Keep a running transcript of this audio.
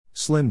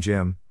Slim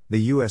Jim, the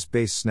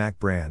US-based snack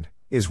brand,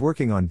 is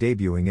working on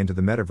debuting into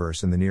the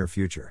metaverse in the near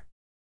future.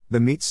 The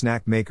meat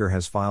snack maker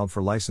has filed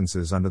for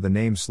licenses under the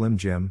name Slim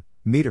Jim,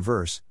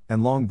 Meataverse,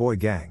 and Long Boy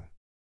Gang.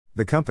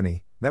 The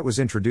company, that was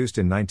introduced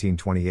in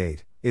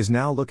 1928, is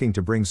now looking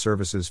to bring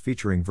services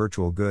featuring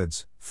virtual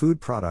goods,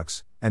 food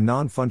products, and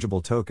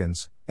non-fungible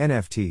tokens,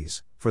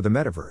 NFTs, for the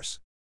metaverse.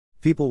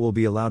 People will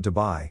be allowed to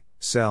buy,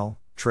 sell,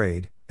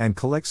 trade, and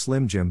collect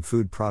Slim Jim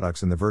food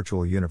products in the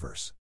virtual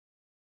universe.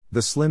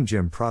 The Slim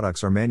Jim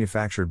products are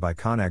manufactured by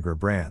Conagra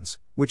Brands,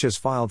 which has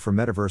filed for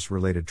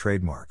metaverse-related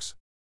trademarks.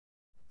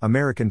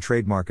 American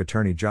trademark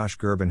attorney Josh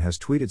Gerben has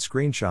tweeted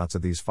screenshots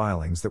of these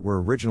filings that were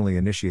originally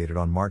initiated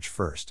on March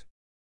 1.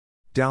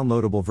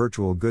 Downloadable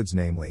virtual goods,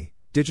 namely,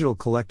 digital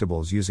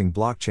collectibles using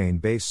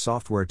blockchain-based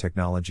software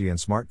technology and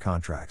smart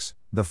contracts,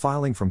 the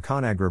filing from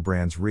Conagra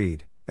Brands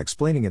read,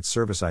 explaining its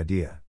service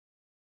idea.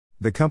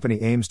 The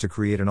company aims to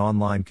create an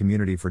online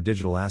community for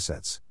digital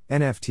assets,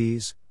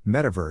 NFTs,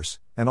 metaverse,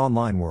 and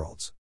online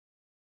worlds.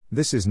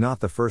 This is not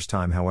the first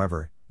time,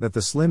 however, that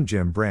the Slim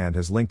Jim brand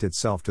has linked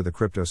itself to the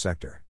crypto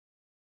sector.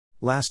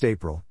 Last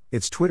April,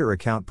 its Twitter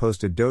account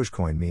posted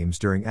Dogecoin memes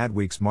during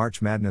Adweek's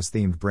March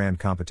Madness-themed brand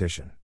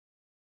competition.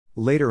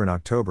 Later in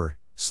October,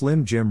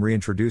 Slim Jim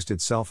reintroduced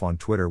itself on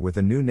Twitter with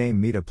a new name,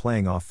 Meta,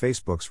 playing off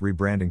Facebook's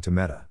rebranding to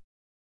Meta.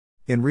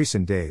 In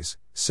recent days,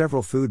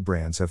 several food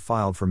brands have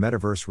filed for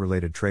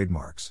metaverse-related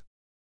trademarks.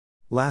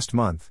 Last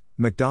month,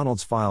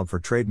 McDonald's filed for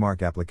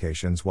trademark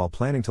applications while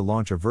planning to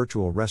launch a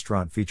virtual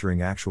restaurant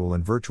featuring actual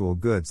and virtual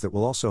goods that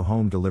will also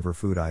home deliver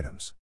food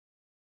items.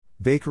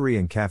 Bakery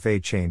and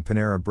cafe chain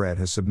Panera Bread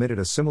has submitted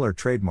a similar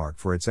trademark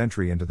for its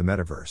entry into the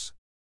metaverse.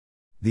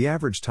 The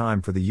average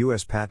time for the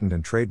U.S. Patent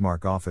and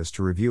Trademark Office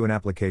to review an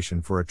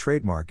application for a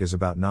trademark is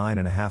about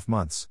 9.5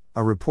 months,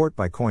 a report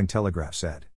by Cointelegraph said.